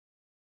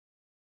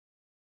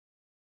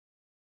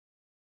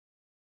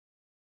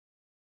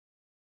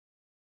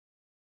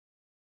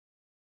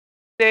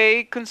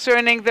today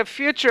concerning the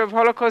future of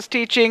Holocaust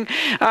teaching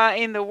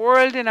in the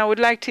world, and I would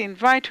like to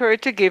invite her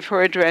to give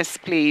her address,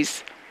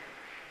 please.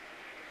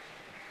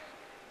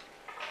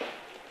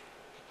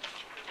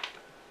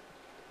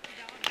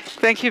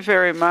 Thank you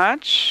very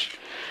much.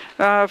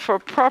 For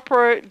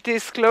proper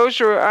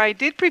disclosure, I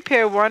did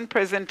prepare one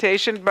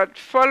presentation, but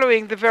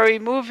following the very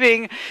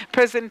moving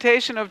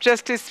presentation of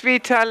Justice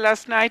Vital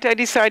last night, I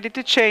decided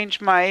to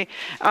change my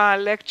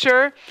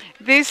lecture.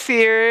 This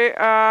year,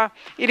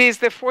 it is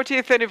the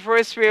 40th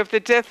anniversary of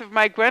the death of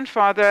my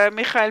grandfather,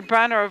 Michael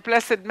Branner, of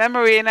blessed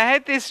memory, and I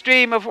had this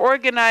dream of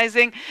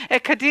organizing a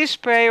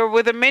Kaddish prayer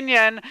with a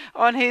minyan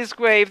on his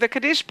grave. The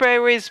Kaddish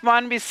prayer is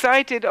one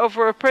recited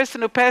over a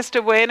person who passed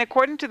away, and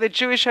according to the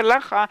Jewish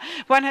halacha,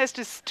 one has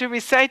to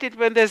recite it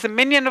when there's a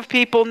minyan of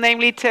people,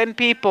 namely 10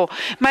 people.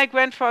 My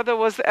grandfather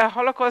was a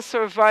Holocaust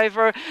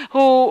survivor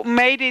who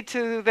made it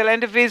to the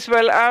land of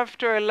Israel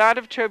after a lot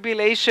of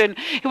tribulation.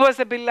 He was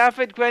a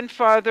beloved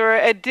grandfather,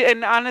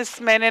 an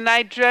honest man, and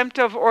I dreamt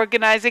of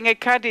organizing a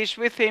Kaddish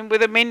with him,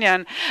 with a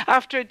minyan.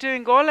 After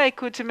doing all I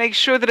could to make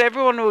sure that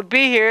everyone would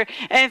be here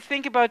and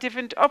think about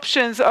different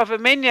options of a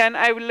minyan,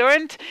 I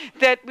learned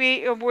that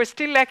we were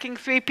still lacking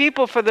 3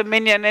 people for the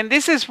minyan, and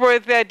this is where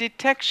the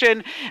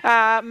detection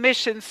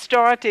mission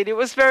started. It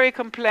was very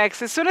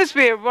complex. As soon as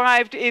we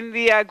arrived in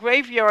the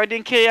graveyard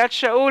in Kiryat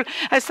Shaul,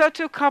 I saw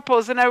 2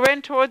 couples, and I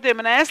ran toward them,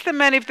 and I asked the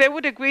men if they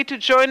would agree to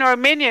join our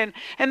minyan,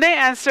 and they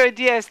answered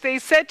yes. They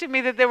said to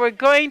me that they were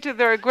going to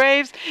their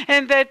graves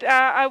and that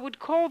I would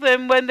call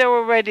them when they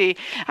were ready.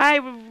 I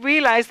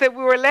realized that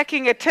we were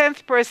lacking a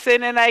 10th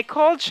person, and I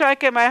called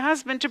Shaike, my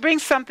husband, to bring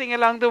something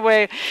along the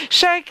way.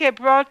 Shaike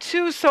brought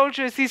 2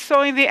 soldiers he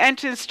saw in the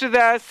entrance to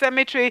the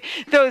cemetery,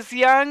 those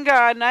young,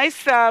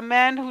 nice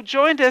men who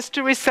joined us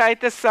to recite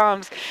the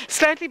Psalms.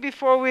 Slightly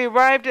before we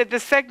arrived at the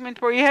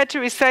segment where you had to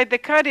recite the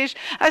Kaddish,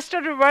 I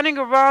started running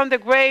around the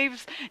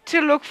graves to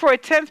look for a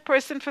 10th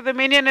person for the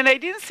minyan, and I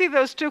didn't see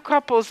those 2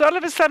 couples. All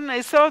of a sudden, I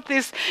saw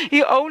this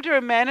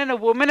older man and a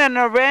woman, and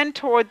I ran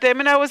toward them,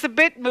 and I was a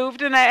bit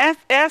moved, and I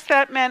asked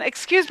that man,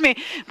 "Excuse me,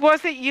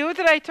 was it you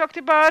that I talked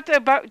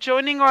about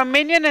joining our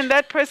minyan?" And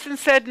that person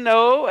said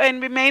no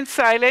and remained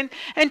silent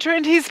and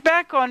turned his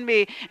back on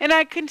me. And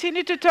I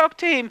continued to talk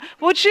to him.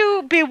 "Would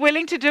you be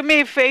willing to do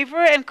me a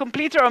favor and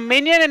complete our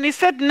minyan?" And he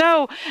said,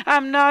 "No,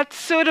 I'm not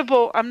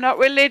suitable. I'm not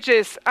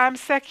religious. I'm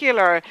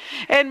secular."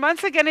 And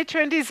once again, he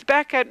turned his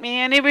back at me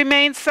and he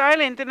remained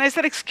silent. And I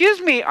said, "Excuse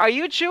me, are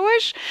you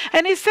Jewish?"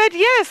 And he said,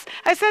 "Yes."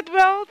 I said,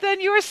 "Well, then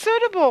you are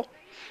suitable."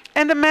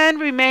 And the man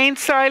remained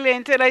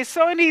silent, and I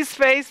saw in his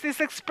face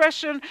this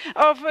expression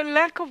of a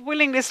lack of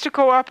willingness to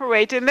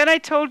cooperate. And then I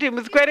told him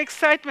with great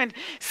excitement,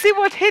 "See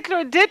what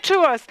Hitler did to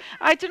us.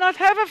 I do not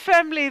have a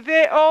family.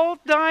 They all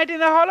died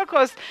in the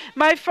Holocaust.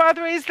 My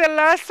father is the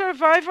last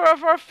survivor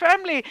of our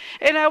family,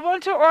 and I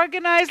want to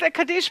organize a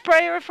Kaddish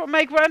prayer for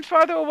my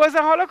grandfather who was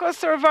a Holocaust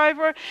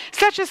survivor.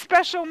 Such a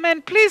special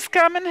man. Please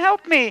come and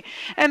help me."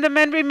 And the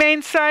man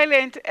remained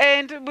silent,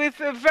 and with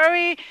a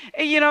very,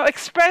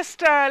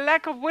 expressed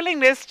lack of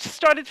willingness,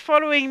 started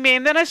following me.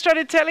 And then I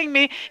started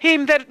telling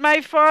him that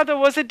my father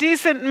was a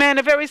decent man,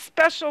 a very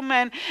special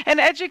man, an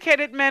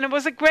educated man, and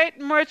was a great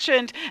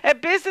merchant, a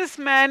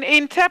businessman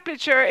in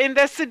Teplice, in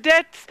the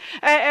Sudets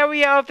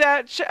area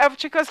of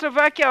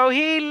Czechoslovakia.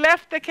 He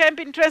left the camp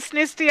in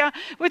Transnistria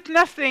with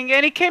nothing,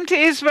 and he came to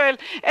Israel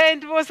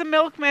and was a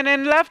milkman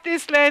and loved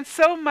this land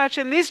so much.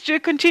 And this Jew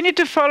continued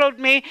to follow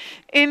me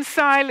in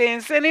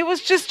silence, and he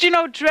was just,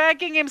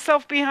 dragging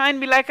himself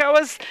behind me like I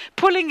was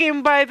pulling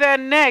him by the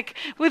neck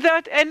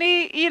without any,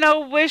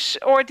 wish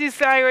or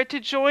desire to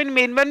join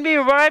me. And when we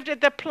arrived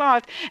at the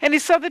plot and he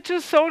saw the 2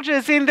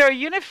 soldiers in their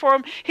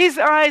uniform, his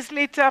eyes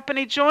lit up and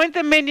he joined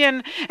the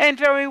minyan and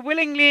very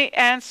willingly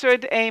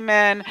answered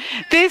amen.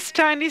 This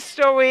tiny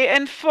story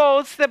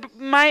unfolds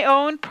my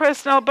own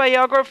personal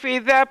biography,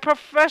 the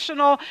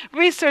professional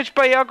research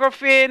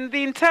biography, and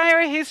the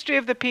entire history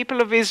of the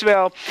people of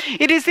Israel.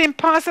 It is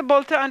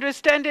impossible to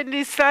understand and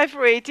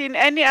decipher it in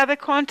any other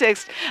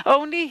context,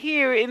 only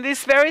here in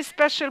this very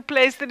special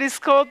place that is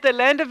called the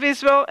land of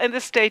Israel and the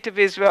state of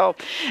Israel.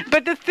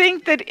 But the thing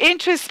that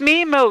interests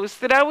me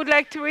most, that I would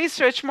like to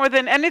research more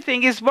than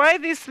anything, is why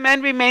this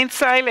man remained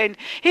silent.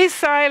 His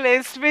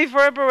silence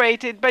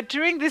reverberated, but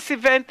during this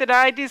event that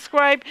I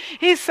described,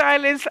 his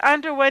silence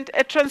underwent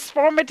a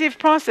transformative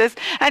process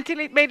until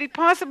it made it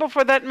possible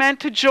for that man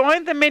to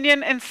join the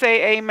minyan and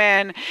say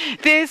amen.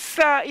 This,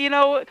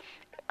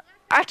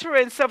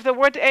 utterance of the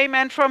word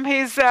amen from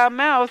his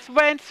mouth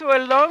went through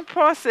a long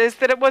process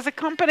that it was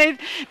accompanied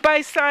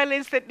by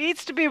silence that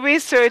needs to be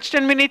researched,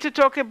 and we need to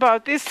talk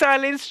about. This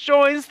silence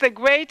joins the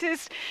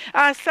greatest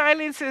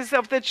silences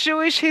of the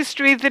Jewish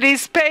history that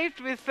is paved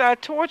with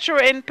torture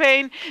and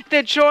pain,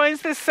 that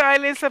joins the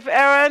silence of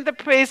Aaron the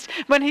priest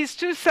when his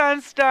 2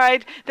 sons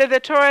died, that the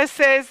Torah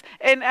says,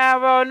 and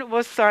Aaron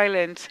was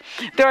silent.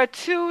 There are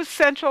 2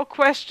 central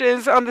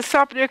questions on the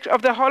subject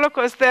of the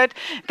Holocaust that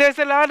there's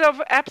a lot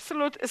of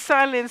absolute silence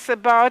silence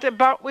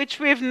about which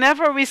we've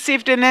never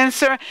received an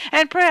answer,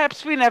 and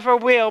perhaps we never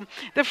will.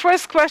 The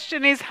first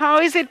question is, how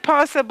is it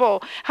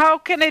possible? How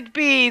can it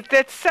be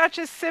that such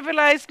a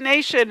civilized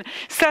nation,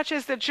 such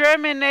as the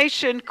German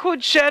nation,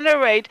 could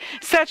generate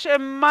such a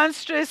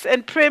monstrous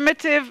and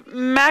primitive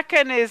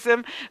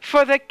mechanism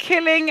for the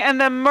killing and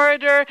the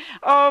murder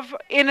of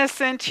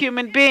innocent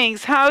human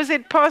beings? How is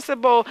it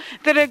possible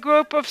that a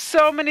group of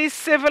so many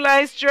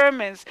civilized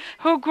Germans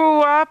who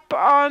grew up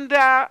on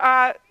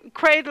the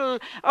cradle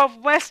of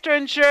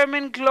Western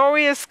German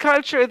glorious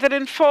culture that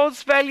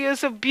unfolds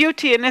values of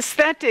beauty and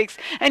aesthetics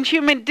and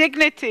human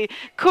dignity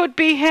could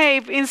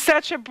behave in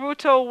such a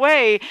brutal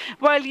way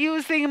while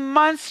using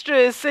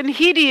monstrous and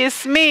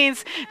hideous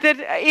means that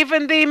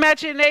even the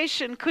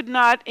imagination could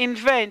not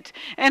invent?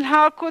 And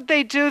how could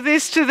they do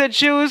this to the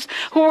Jews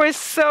who were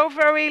so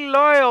very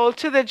loyal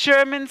to the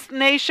German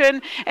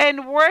nation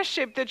and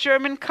worshipped the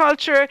German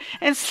culture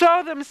and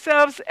saw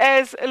themselves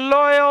as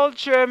loyal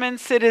German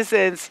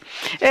citizens?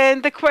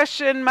 And the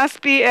question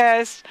must be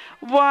asked,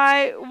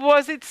 why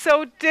was it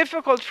so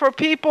difficult for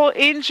people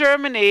in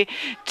Germany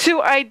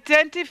to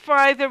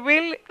identify the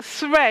real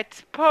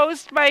threat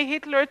posed by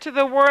Hitler to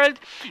the world?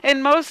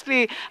 And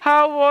mostly,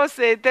 how was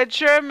it that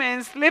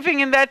Germans living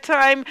in that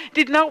time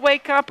did not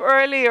wake up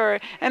earlier?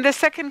 And the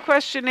second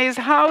question is,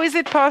 how is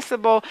it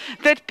possible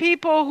that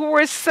people who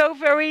were so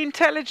very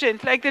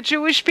intelligent, like the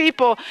Jewish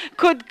people,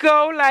 could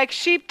go like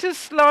sheep to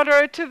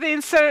slaughter to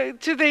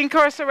the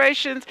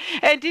incarcerations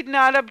and did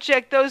not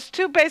object? Those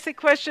two basic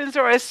questions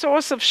are a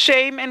source of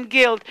shame and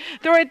guilt.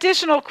 There are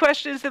additional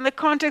questions in the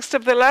context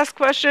of the last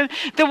question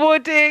that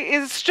would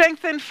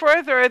strengthen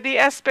further the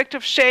aspect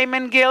of shame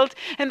and guilt,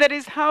 and that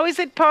is, how is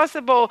it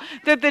possible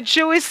that the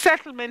Jewish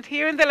settlement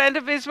here in the land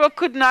of Israel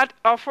could not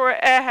offer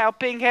a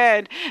helping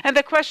hand? And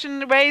the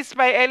question raised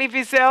by Elie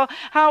Wiesel,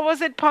 how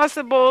was it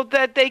possible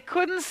that they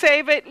couldn't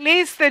save at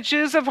least the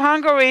Jews of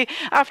Hungary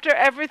after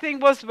everything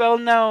was well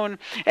known?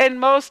 And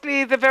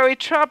mostly the very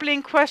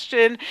troubling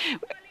question,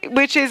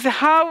 which is,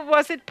 how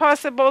was it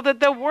possible that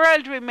the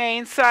world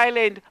remained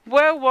silent?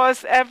 Where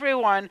was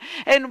everyone?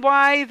 And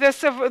why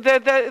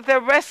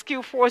the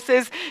rescue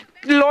forces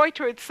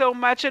loitered so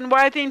much, and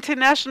why the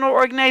international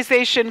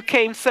organization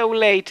came so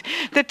late?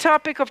 The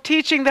topic of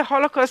teaching the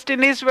Holocaust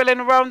in Israel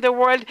and around the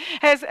world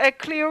has a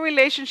clear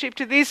relationship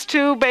to these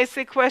two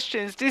basic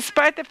questions,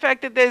 despite the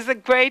fact that there's a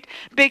great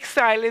big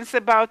silence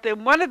about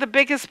them. One of the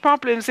biggest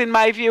problems, in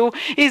my view,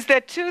 is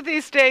that to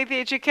this day the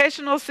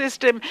educational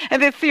system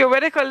and the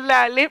theoretical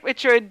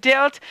literature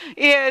dealt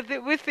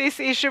with this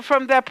issue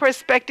from the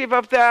perspective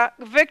of the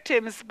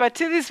victims, but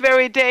to this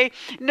very day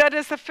not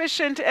a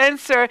sufficient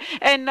answer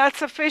and not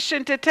sufficient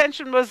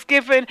attention was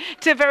given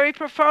to a very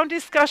profound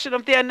discussion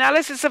of the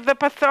analysis of the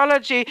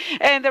pathology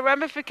and the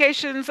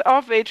ramifications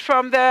of it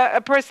from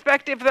the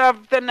perspective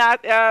of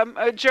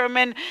the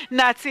German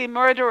Nazi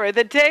murderer.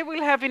 The day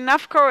we'll have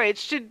enough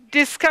courage to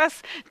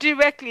discuss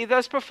directly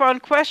those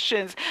profound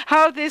questions,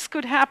 how this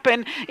could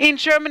happen in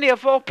Germany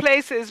of all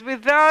places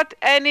without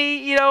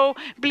any,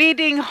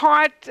 bleeding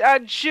heart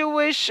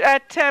Jewish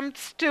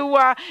attempts to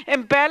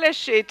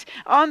embellish it.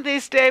 On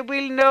this day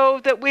we'll know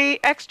that we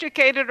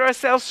extricated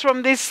ourselves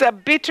from this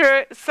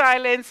bitter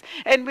silence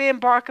and we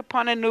embark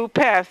upon a new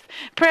path.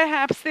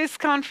 Perhaps this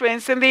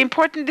conference and the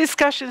important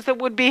discussions that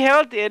would be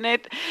held in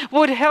it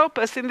would help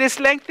us in this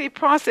lengthy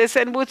process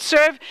and would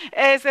serve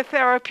as a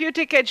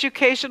therapeutic,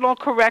 educational,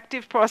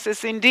 corrective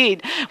process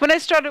indeed. When I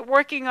started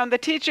working on the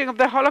teaching of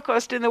the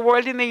Holocaust in the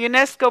world in the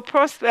UNESCO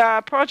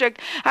project,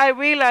 I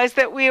realized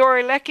that we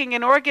were lacking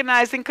an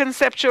organizing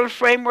conceptual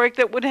framework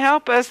that would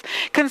help us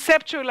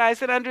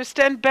conceptualize and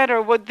understand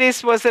better what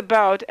this was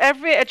about.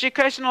 Every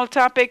educational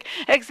topic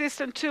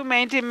exists on two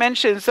main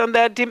dimensions, on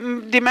the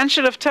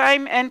dimension of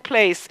time and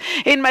place.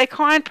 In my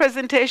current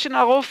presentation,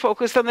 I will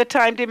focus on the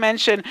time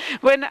dimension.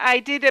 When I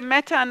did a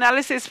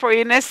meta-analysis for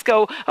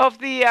UNESCO of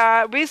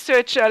the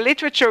research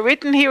literature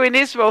written here in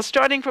Israel,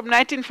 starting from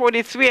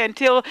 1943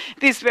 until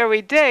this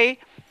very day,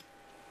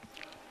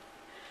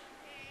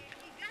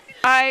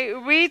 I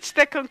reached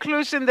the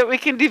conclusion that we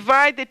can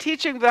divide the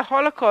teaching of the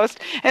Holocaust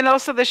and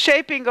also the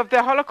shaping of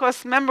the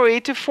Holocaust memory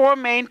to four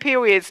main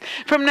periods.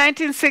 From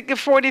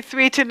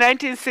 1943 to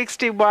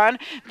 1961,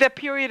 the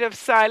period of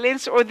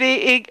silence, or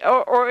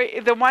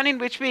the one in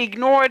which we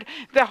ignored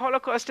the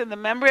Holocaust and the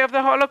memory of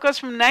the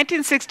Holocaust. From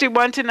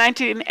 1961 to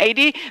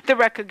 1980, the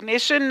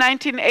recognition.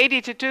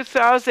 1980 to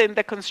 2000,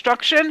 the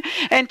construction.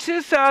 And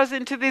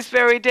 2000 to this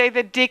very day,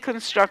 the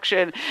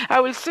deconstruction. I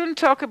will soon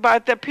talk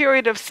about the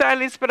period of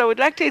silence, but I would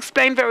like to explain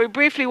very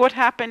briefly what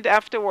happened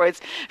afterwards.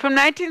 From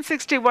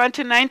 1961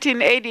 to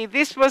 1980,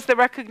 this was the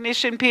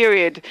recognition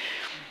period.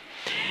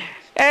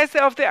 As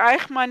of the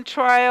Eichmann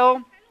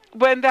trial,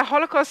 when the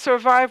Holocaust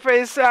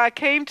survivors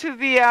came to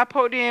the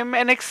podium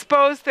and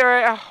exposed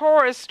their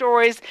horror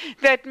stories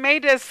that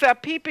made us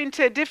peep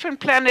into a different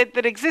planet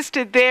that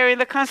existed there in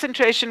the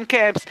concentration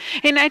camps.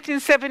 In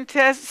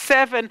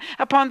 1977,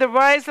 upon the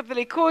rise of the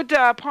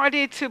Likud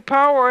party to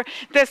power,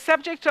 the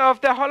subject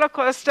of the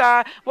Holocaust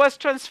was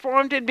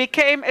transformed and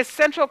became a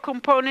central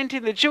component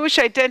in the Jewish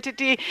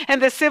identity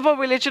and the civil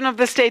religion of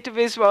the State of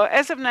Israel.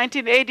 As of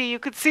 1980, you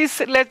could see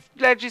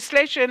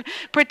legislation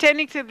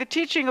pertaining to the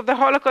teaching of the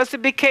Holocaust.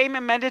 It became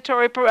a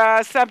mandatory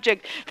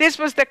subject. This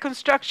was the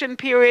construction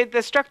period, the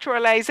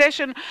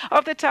structuralization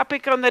of the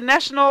topic on the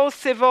national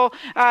civil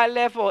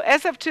level.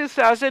 As of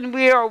 2000,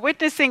 we are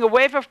witnessing a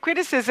wave of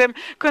criticism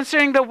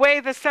concerning the way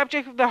the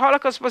subject of the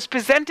Holocaust was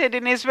presented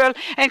in Israel,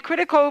 and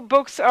critical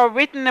books are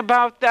written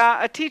about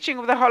the teaching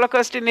of the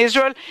Holocaust in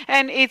Israel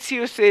and its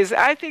uses.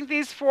 I think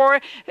these four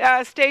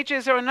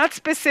stages are not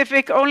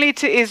specific only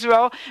to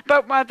Israel,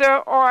 but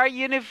rather are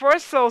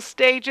universal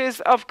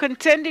stages of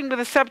contending with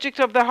the subject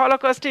of the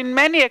Holocaust in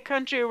many a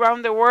country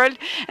around the world,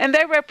 and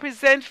they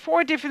represent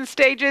four different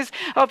stages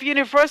of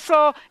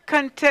universal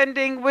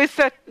contending with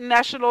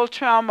national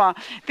trauma.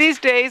 These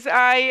days,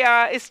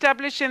 I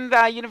established in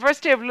the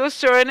University of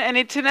Lucerne an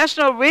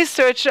international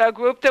research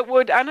group that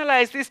would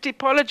analyze this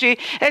typology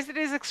as it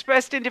is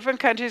expressed in different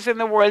countries in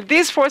the world.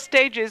 These four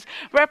stages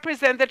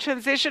represent the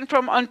transition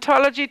from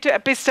ontology to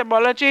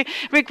epistemology.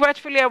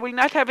 Regretfully, I will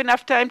not have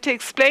enough time to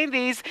explain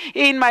these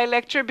in my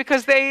lecture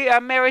because they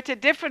merit a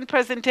different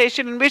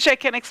presentation in which I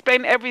can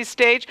explain every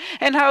stage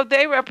and how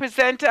they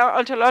represent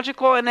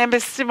ontological and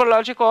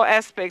epistemological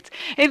aspects.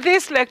 In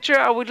this lecture,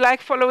 I would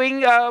like,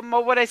 following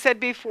what I said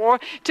before,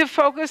 to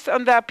focus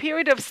on the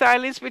period of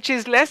silence, which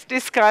is less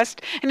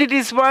discussed, and it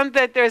is one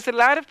that there's a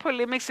lot of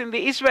polemics in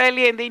the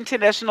Israeli and the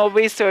international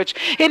research.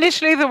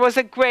 Initially, there was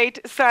a great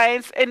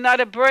science and not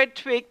a bird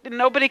tweet, and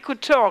nobody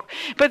could talk.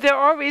 But there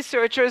are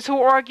researchers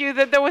who argue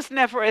that there was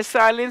never a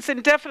silence,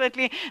 and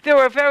definitely there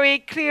were very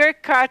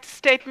clear-cut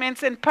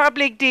statements and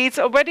public deeds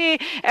already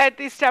at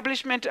the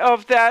establishment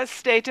of the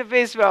State of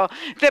Israel.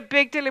 The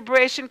big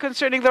deliberation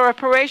concerning the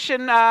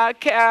reparation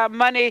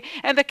money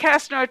and the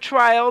Kastner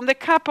trial and the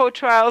Capo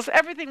trials,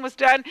 everything was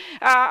done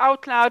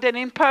out loud and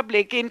in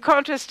public. In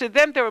contrast to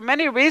them, there were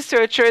many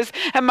researchers,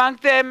 among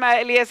them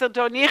Eliezer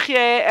Dorniche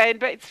and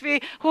Beit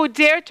Zvi, who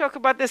dared talk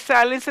about the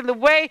silence and the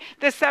way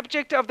the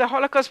subject of the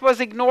Holocaust was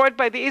ignored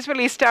by the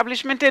Israeli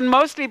establishment and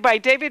mostly by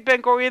David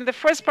Ben-Gurion, the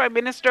first prime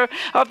minister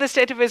of the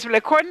State of Israel.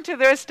 According to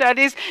their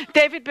studies,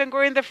 David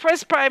Ben-Gurion, the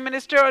first prime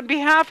minister, on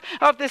behalf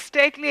of the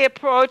stately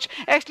approach,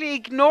 actually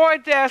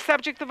ignored the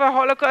subject of a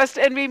Holocaust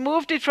and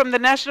removed it from the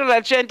national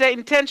agenda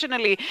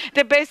intentionally.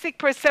 The basic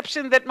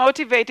perception that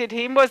motivated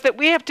him was that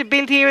we have to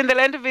build here in the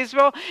land of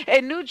Israel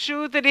a new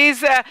Jew that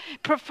is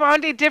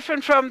profoundly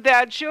different from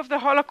the Jew of the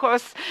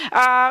Holocaust.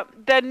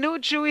 The new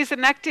Jew is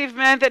an active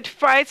man that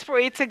fights for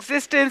its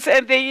existence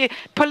and the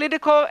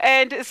political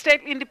and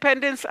state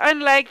independence,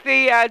 unlike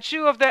the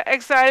Jew of the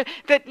exile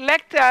that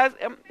lacked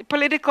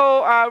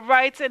political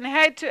rights and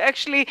had to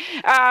actually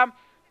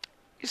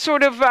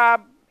sort of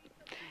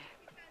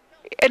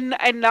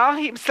annul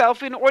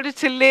himself in order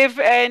to live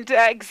and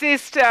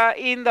exist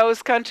in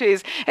those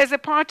countries. As a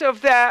part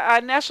of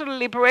the national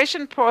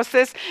liberation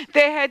process,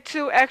 they had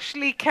to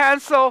actually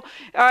cancel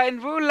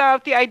and rule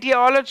out the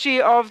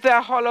ideology of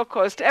the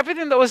Holocaust.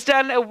 Everything that was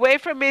done away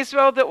from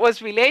Israel that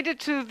was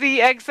related to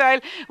the exile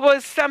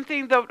was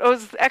something that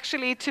was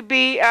actually to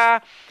be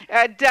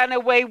done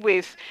away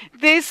with.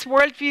 This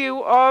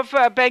worldview of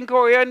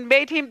Ben-Gurion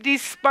made him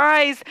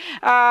despise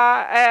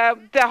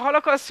the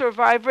Holocaust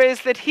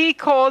survivors that he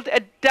called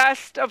a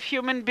dust of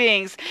human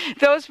beings.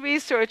 Those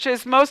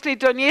researchers, mostly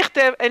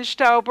Dorniche and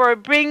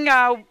Stauber, bring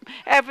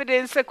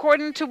evidence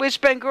according to which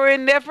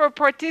Ben-Gurion never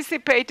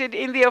participated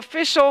in the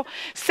official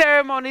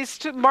ceremonies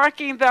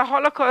marking the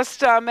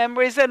Holocaust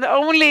memories, and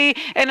only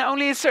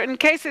in certain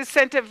cases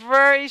sent a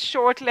very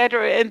short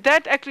letter, and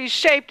that actually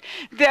shaped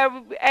their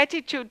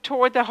attitude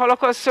toward the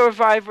Holocaust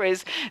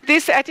survivors.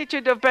 This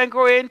attitude of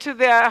Ben-Gurion to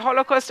the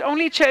Holocaust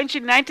only changed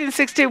in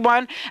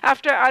 1961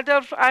 after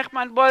Adolf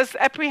Eichmann was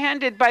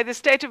apprehended by the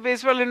State of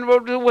Israel and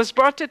was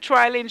brought to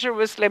trial in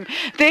Jerusalem.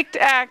 The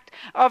act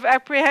of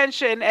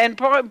apprehension and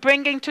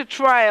bringing to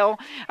trial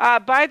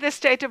by the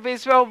State of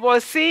Israel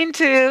was seen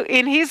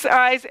in his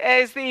eyes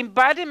as the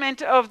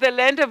embodiment of the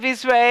land of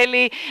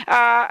Israeli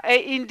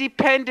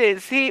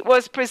independence. He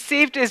was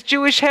perceived as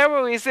Jewish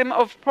heroism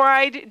of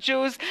pride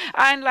Jews,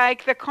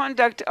 unlike the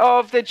conduct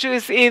of the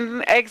Jews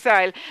in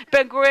exile.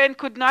 Ben-Gurion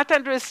could not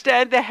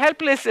understand the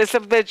helplessness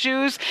of the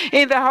Jews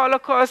in the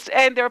Holocaust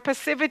and their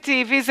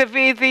passivity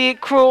vis-a-vis the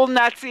cruel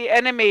Nazi the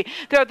enemy.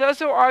 There are those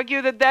who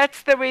argue that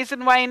that's the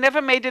reason why he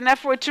never made an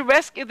effort to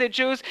rescue the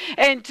Jews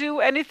and do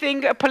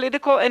anything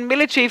political and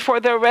military for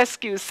their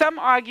rescue. Some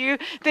argue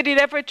that he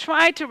never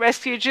tried to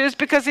rescue Jews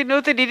because he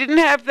knew that he didn't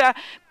have the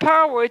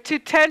power to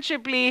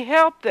tangibly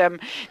help them.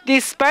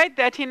 Despite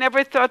that, he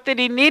never thought that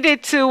he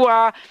needed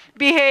to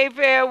behave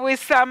with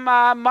some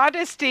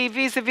modesty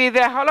vis-a-vis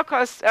the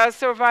Holocaust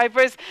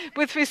survivors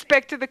with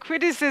respect to the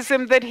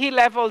criticism that he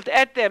leveled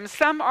at them.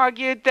 Some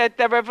argued that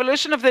the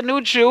revolution of the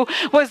new Jew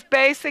was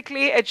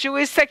basically a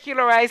Jewish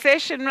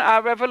secularization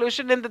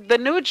revolution, and that the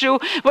new Jew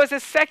was a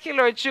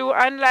secular Jew,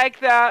 unlike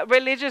the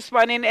religious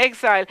one in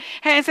exile.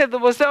 Hence, there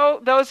was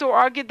those who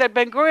argued that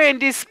Ben-Gurion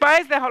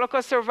despised the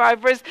Holocaust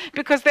survivors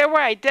because they were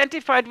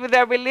identified with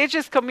their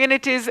religious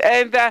communities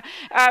and the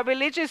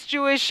religious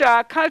Jewish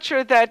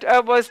culture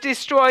that was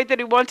destroyed, that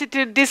he wanted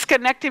to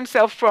disconnect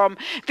himself from.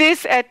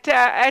 This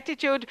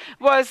attitude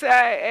was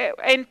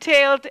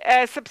entailed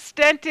a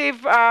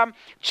substantive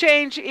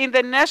change in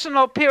the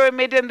national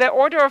pyramid and the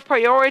order of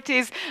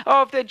priorities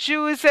of the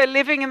Jews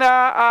living in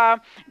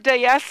the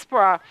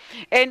diaspora.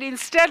 And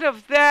instead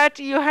of that,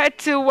 you had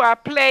to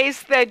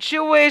place the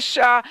Jewish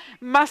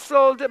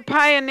muscled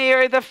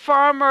pioneer, the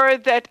farmer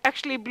that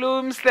actually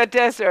blooms the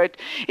desert.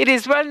 It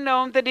is well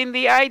known that in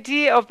the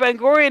idea of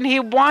Ben-Gurion, he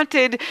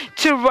wanted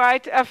to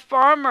write a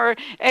farmer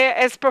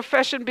as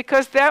profession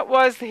because that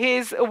was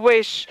his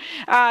wish.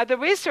 The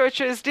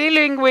researchers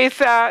dealing with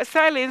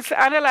silence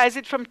analyze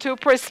it from two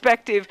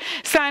perspectives.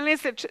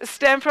 Silence that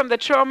stemmed from the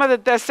trauma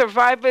that the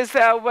survivors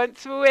went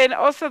through, and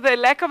also the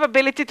lack of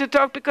ability to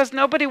talk because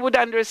nobody would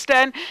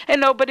understand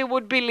and nobody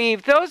would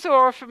believe. Those who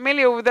are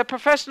familiar with the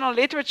professional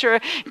literature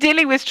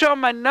dealing with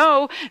trauma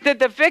know that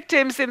the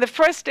victims in the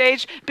first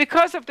stage,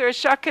 because of their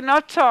shock,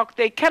 cannot talk.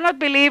 They cannot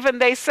believe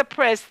and they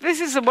suppress. This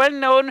is a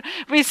well-known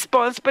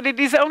response, but it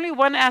is only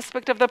one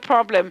aspect of the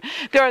problem.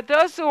 There are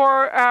those who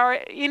are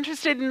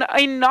interested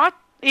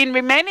in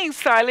remaining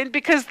silent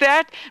because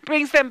that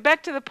brings them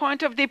back to the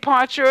point of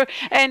departure,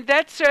 and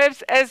that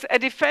serves as a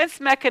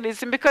defense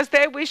mechanism because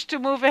they wish to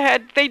move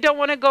ahead. They don't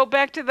want to go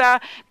back to the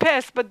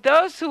past. But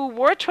those who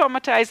were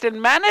traumatized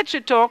and managed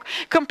to talk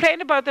complain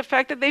about the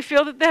fact that they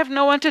feel that they have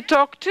no one to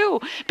talk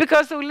to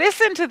because who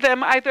listen to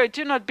them either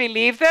do not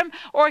believe them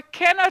or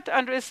cannot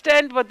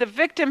understand what the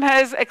victim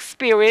has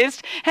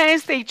experienced.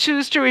 Hence, they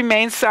choose to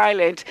remain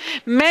silent.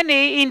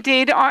 Many,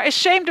 indeed, are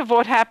ashamed of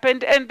what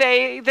happened, and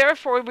they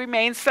therefore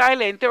remain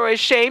silent. They were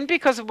ashamed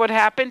because of what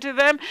happened to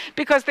them,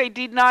 because they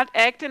did not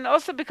act, and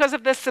also because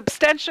of the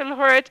substantial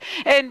hurt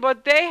and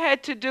what they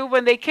had to do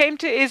when they came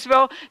to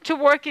Israel to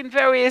work in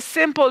various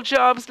simple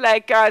jobs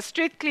like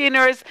street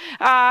cleaners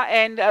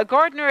and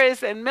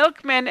gardeners and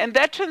milkmen. And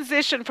that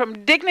transition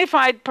from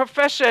dignified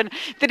profession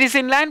that is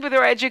in line with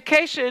their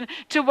education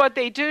to what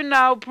they do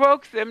now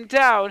broke them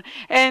down.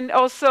 And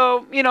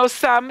also,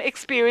 some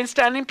experienced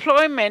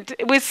unemployment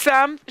with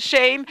some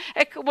shame.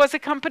 It was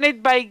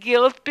accompanied by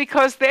guilt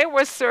because they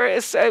were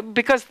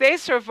because they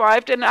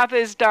survived and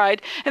others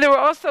died. And there were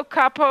also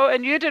Kapo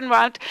and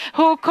Judenwald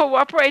who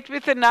cooperate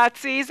with the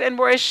Nazis and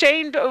were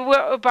ashamed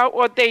about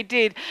what they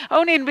did.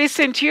 Only in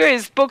recent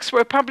years books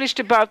were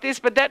published about this,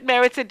 but that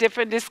merits a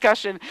different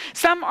discussion.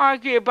 Some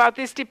argue about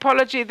this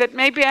typology that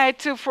maybe I had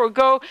to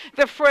forego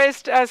the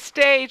first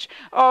stage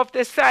of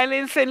the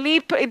silence and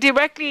leap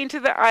directly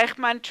into the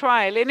Eichmann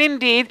trial. And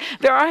indeed,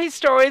 there are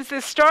historians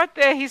that start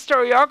their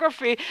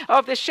historiography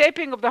of the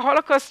shaping of the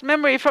Holocaust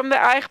memory from the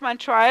Eichmann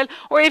trial,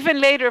 or even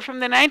later from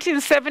the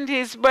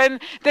 1970s when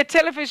the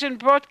television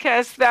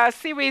broadcast the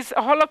series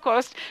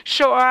Holocaust,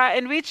 Shoah,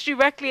 and reached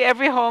directly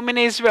every home in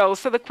Israel.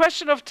 So the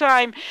question of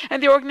time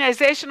and the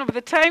organization of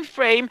the time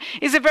frame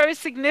is a very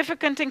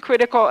significant and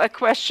critical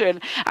question.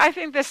 I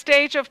think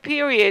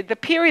the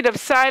period of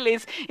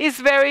silence is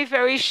very,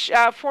 very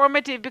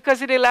formative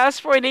because it allows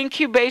for an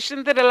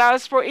incubation that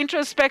allows for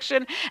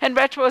introspection and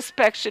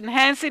retrospection.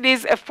 Hence, it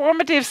is a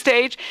formative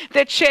stage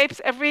that shapes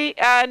every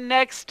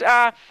next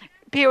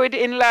period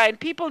in line.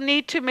 People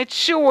need to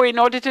mature in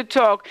order to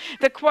talk.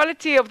 The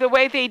quality of the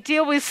way they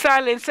deal with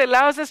silence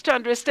allows us to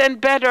understand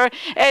better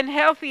and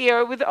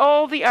healthier with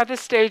all the other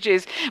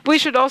stages. We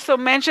should also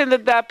mention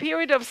that the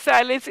period of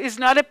silence is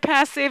not a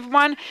passive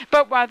one,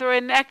 but rather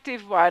an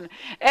active one.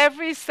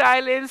 Every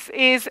silence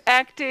is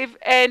active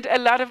and a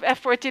lot of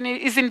effort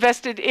is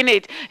invested in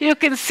it. You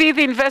can see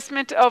the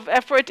investment of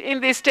effort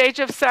in this stage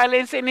of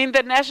silence and in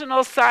the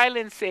national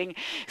silencing.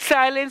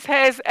 Silence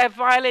has a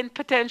violent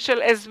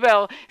potential as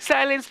well.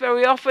 Silence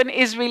very often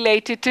is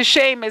related to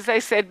shame, as I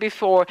said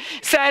before.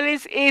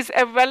 Silence is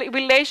a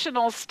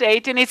relational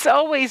state, and it's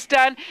always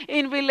done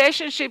in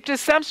relationship to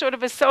some sort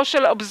of a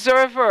social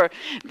observer.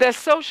 The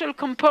social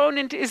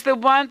component is the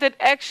one that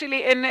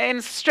actually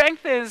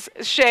strengthens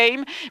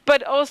shame,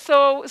 but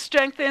also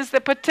strengthens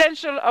the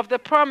potential of the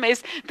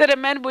promise that a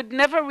man would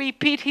never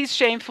repeat his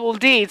shameful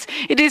deeds.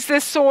 It is the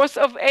source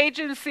of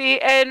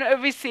agency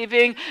and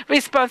receiving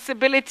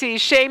responsibility.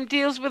 Shame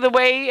deals with the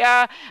way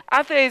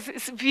others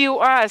view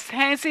us.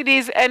 Hence, it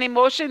is an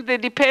emotion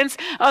that depends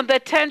on the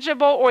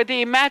tangible or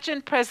the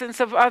imagined presence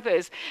of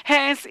others.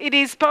 Hence, it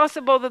is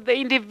possible that the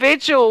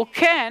individual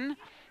can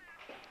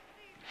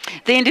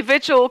The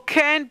individual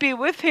can be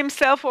with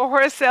himself or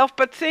herself,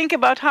 but think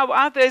about how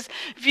others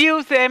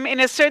view them in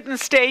a certain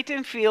state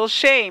and feel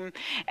shame.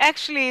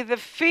 Actually, the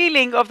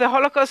feeling of the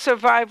Holocaust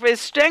survivor is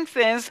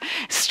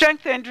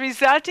strengthened,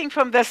 resulting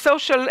from the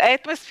social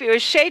atmosphere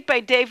shaped by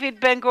David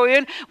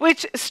Ben-Gurion,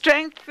 which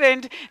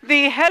strengthened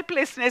the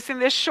helplessness in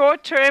the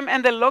short term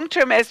and the long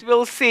term, as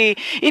we'll see.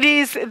 It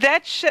is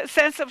that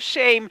sense of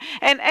shame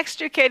and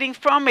extricating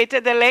from it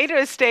at a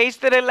later stage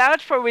that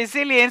allowed for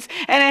resilience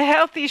and a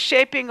healthy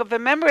shaping of the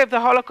memory of the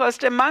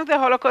Holocaust among the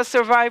Holocaust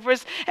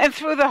survivors and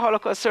through the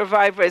Holocaust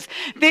survivors.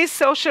 This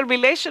social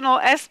relational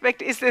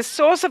aspect is the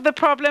source of the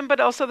problem, but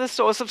also the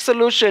source of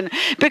solution.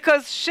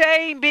 Because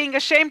shame, being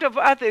ashamed of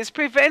others,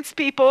 prevents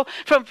people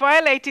from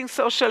violating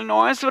social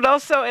norms, but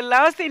also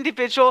allows the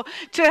individual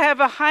to have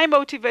a high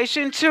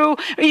motivation to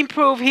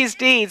improve his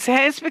deeds.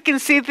 Hence, we can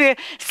see the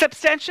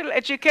substantial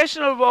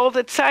educational role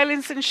that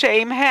silence and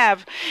shame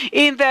have.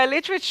 In the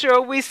literature,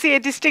 we see a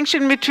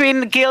distinction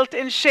between guilt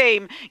and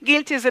shame.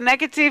 Guilt is a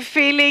negative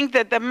feeling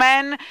that the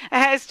man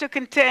has to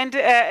contend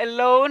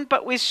alone,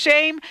 but with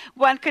shame,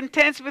 one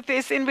contends with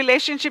this in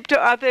relationship to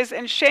others,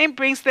 and shame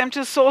brings them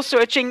to soul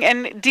searching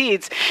and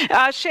deeds.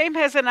 Shame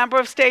has a number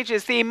of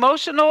stages: the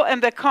emotional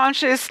and the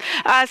conscious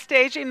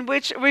stage, in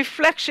which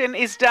reflection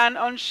is done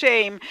on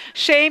shame.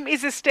 Shame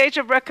is a stage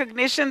of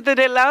recognition that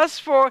allows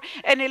for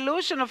an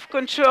illusion of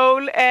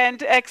control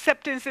and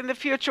acceptance in the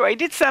future. I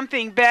did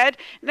something bad.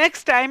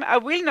 Next time I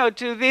will not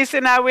do this,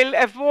 and I will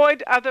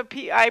avoid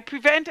I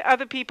prevent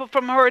other people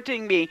from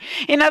hurting me.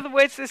 In other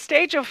words, the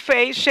stage of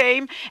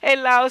shame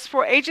allows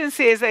for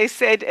agency, as I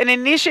said, an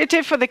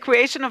initiative for the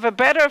creation of a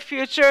better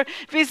future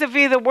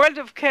vis-a-vis the world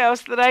of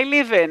chaos that I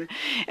live in.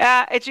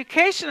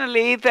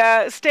 Educationally,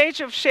 the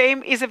stage of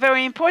shame is a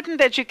very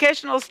important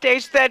educational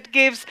stage that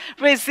gives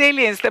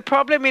resilience. The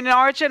problem in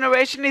our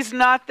generation is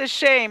not the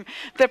shame.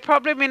 The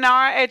problem in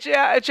our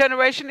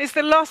generation is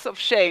the loss of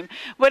shame.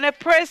 When a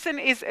person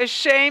is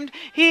ashamed,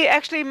 he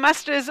actually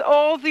musters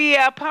all the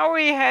power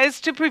he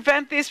has to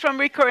prevent this from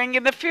recurring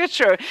in the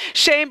future.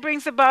 Shame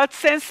brings about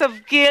sense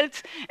of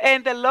guilt,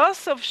 and the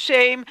loss of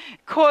shame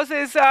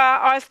causes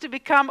us to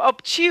become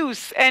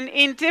obtuse and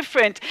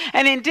indifferent.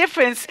 And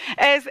indifference,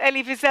 as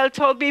Elie Wiesel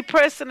told me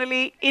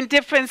personally,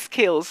 indifference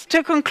kills.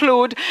 To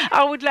conclude,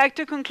 I would like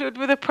to conclude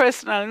with a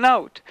personal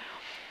note.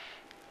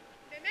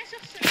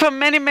 For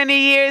many, many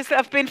years,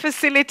 I've been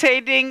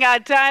facilitating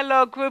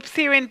dialogue groups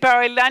here in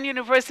Bar Ilan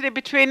University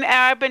between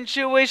Arab and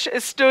Jewish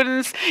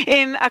students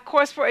in a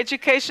course for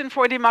education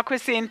for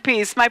democracy and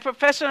peace. My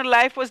professional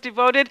life was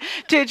devoted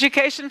to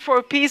education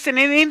for peace, and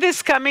in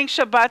this coming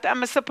Shabbat,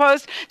 I'm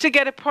supposed to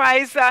get a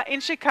prize in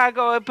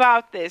Chicago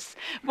about this.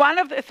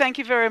 Thank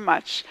you very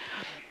much.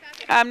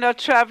 I'm not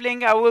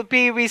traveling. I will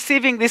be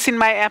receiving this in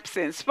my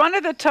absence. One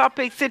of the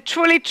topics that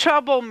truly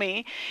trouble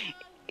me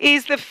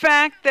is the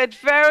fact that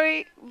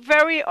very,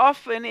 very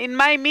often in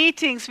my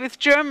meetings with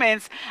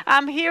Germans,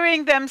 I'm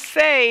hearing them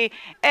say,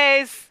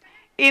 as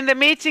in the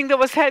meeting that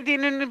was held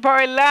in Bar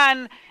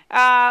Ilan,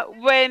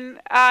 when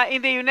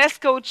in the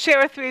UNESCO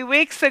chair 3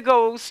 weeks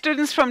ago,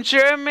 students from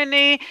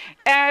Germany,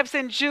 Arabs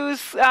and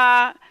Jews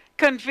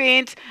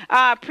convened,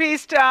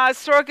 priest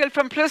Sorgel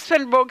from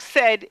Pluspenburg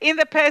said, in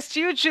the past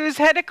you Jews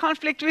had a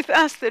conflict with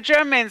us, the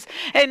Germans,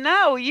 and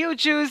now you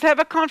Jews have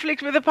a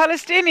conflict with the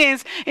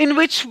Palestinians in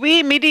which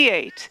we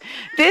mediate.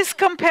 This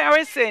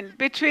comparison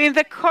between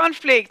the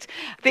conflict,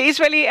 the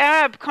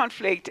Israeli-Arab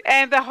conflict,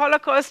 and the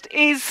Holocaust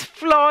is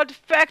flawed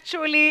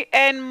factually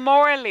and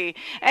morally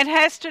and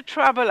has to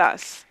trouble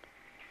us.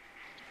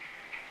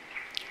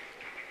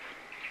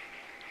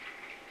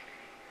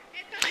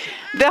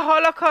 The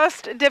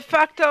Holocaust de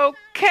facto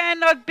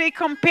cannot be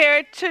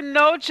compared to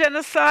no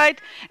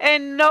genocide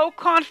and no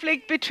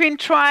conflict between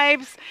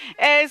tribes,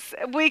 as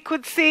we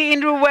could see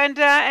in Rwanda,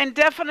 and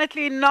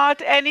definitely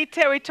not any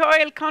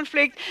territorial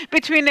conflict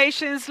between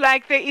nations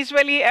like the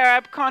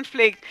Israeli-Arab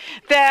conflict.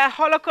 The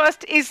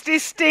Holocaust is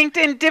distinct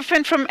and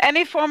different from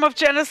any form of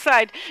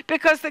genocide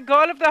because the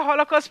goal of the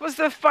Holocaust was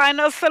the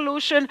final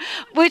solution,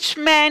 which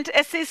meant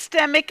a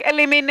systemic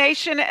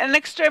elimination and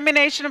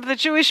extermination of the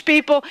Jewish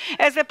people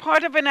as a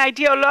part of an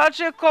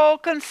ideological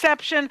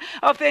conception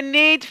of the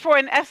need for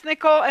an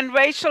ethnical and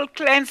racial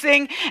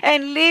cleansing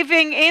and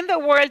leaving in the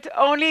world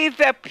only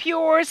the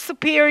pure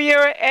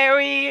superior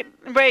Aryan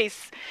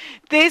race.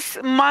 This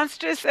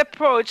monstrous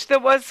approach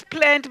that was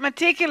planned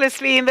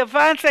meticulously in the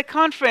Wannsee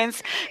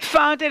Conference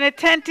found an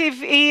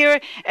attentive ear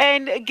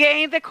and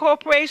gained the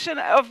cooperation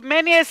of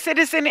many a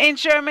citizen in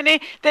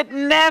Germany that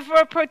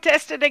never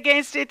protested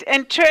against it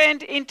and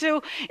turned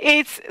into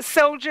its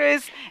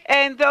soldiers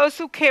and those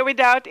who carried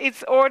out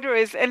its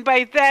orders, and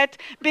by that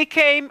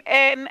became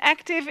an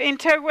active,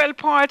 integral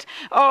part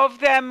of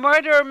the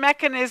murder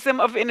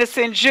mechanism of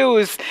innocent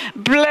Jews,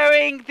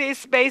 blurring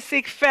these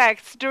basic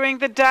facts during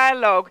the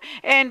dialogue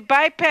and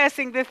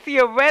bypassing the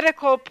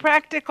theoretical,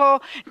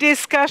 practical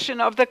discussion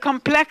of the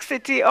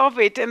complexity of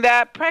it and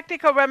the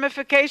practical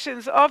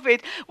ramifications of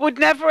it would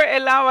never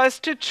allow us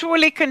to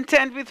truly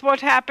contend with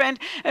what happened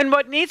and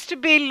what needs to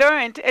be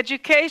learned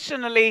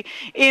educationally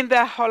in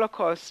the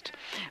Holocaust.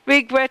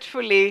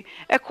 Regretfully,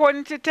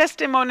 according to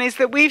testimonies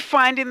that we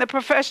find in the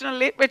professional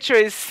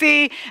literature,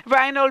 see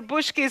Reinhold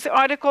Buschke's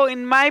article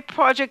in My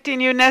Project in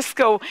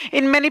UNESCO,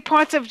 in many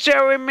parts of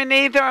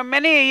Germany, there are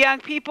many young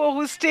people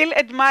who still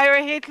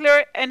admire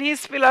Hitler and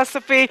his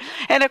philosophy,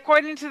 and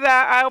according to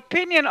the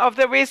opinion of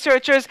the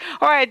researchers,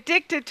 are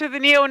addicted to the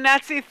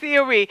neo-Nazi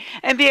theory,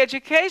 and the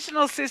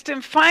educational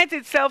system finds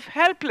itself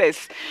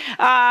helpless.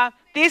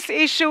 This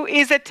issue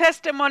is a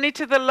testimony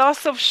to the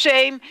loss of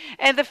shame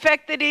and the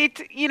fact that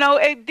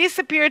it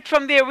disappeared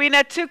from the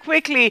arena too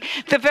quickly.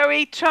 The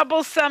very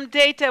troublesome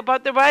data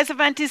about the rise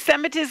of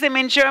anti-Semitism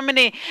in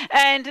Germany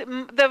and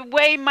the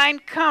way Mein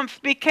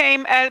Kampf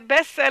became a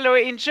bestseller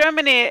in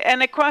Germany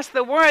and across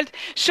the world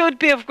should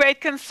be of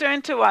great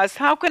concern to us.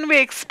 How can we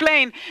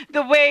explain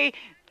the way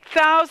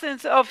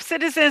thousands of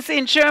citizens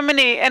in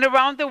Germany and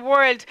around the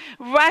world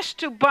rushed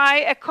to buy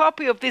a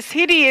copy of this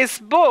hideous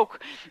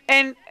book,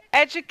 and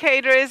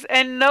educators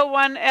and no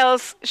one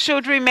else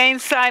should remain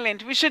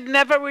silent? We should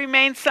never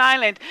remain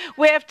silent.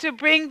 We have to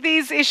bring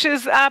these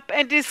issues up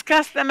and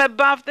discuss them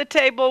above the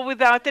table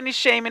without any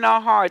shame in our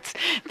hearts.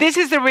 This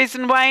is the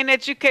reason why in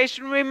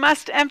education we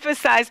must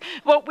emphasize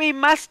what we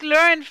must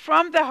learn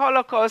from the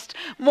Holocaust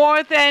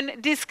more than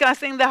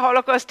discussing the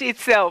Holocaust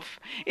itself.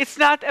 It's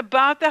not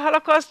about the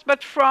Holocaust,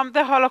 but from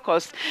the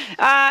Holocaust.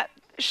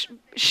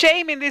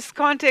 Shame in this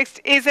context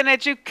is an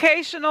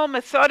educational,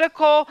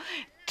 methodical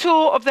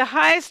tool of the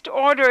highest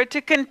order to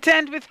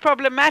contend with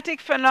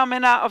problematic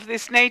phenomena of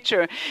this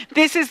nature.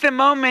 This is the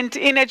moment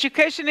in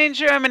education in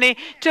Germany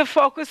to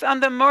focus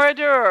on the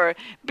murderer.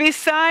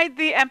 Beside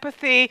the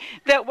empathy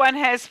that one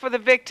has for the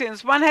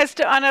victims, one has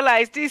to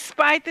analyze,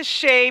 despite the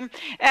shame,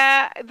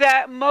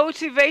 the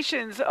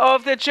motivations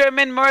of the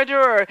German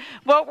murderer.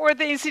 What were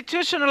the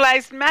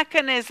institutionalized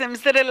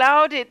mechanisms that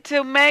allowed it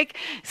to make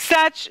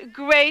such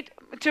great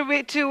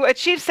to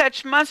achieve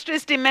such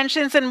monstrous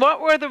dimensions, and what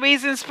were the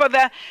reasons for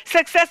the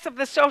success of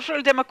the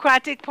Social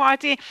Democratic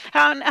Party?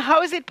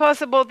 How is it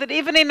possible that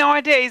even in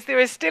our days there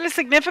is still a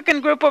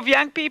significant group of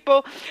young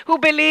people who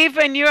believe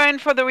and yearn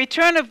for the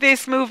return of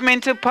this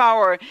movement to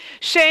power?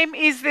 Shame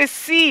is the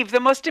sieve, the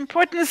most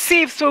important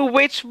sieve through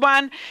which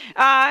one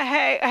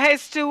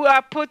has to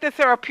put the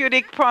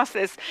therapeutic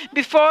process.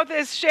 Before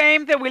there's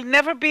shame, there will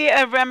never be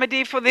a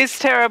remedy for this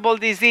terrible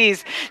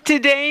disease.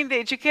 Today, in the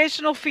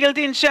educational field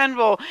in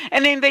general,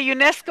 and in the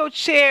UNESCO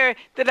chair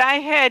that I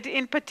had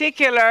in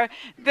particular,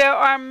 there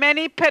are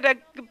many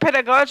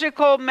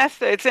pedagogical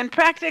methods and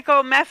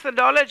practical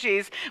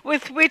methodologies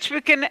with which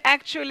we can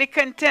actually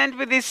contend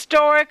with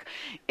historic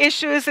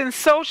issues and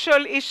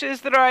social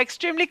issues that are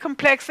extremely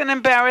complex and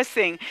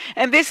embarrassing.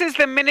 And this is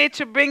the minute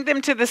to bring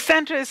them to the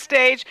center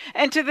stage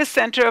and to the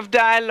center of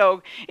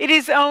dialogue. It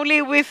is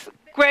only with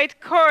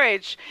great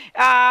courage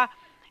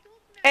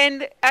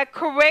and a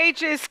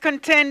courageous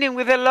contending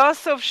with the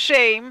loss of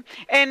shame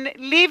and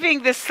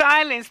leaving the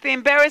silence, the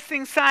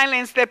embarrassing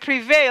silence that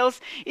prevails,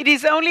 it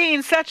is only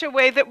in such a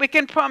way that we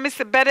can promise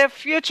a better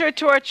future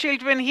to our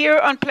children here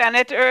on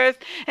planet Earth.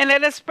 And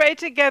let us pray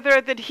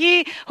together that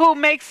He who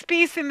makes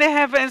peace in the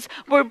heavens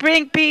will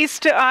bring peace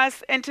to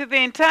us and to the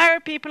entire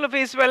people of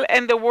Israel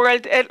and the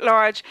world at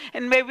large.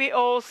 And may we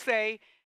all say,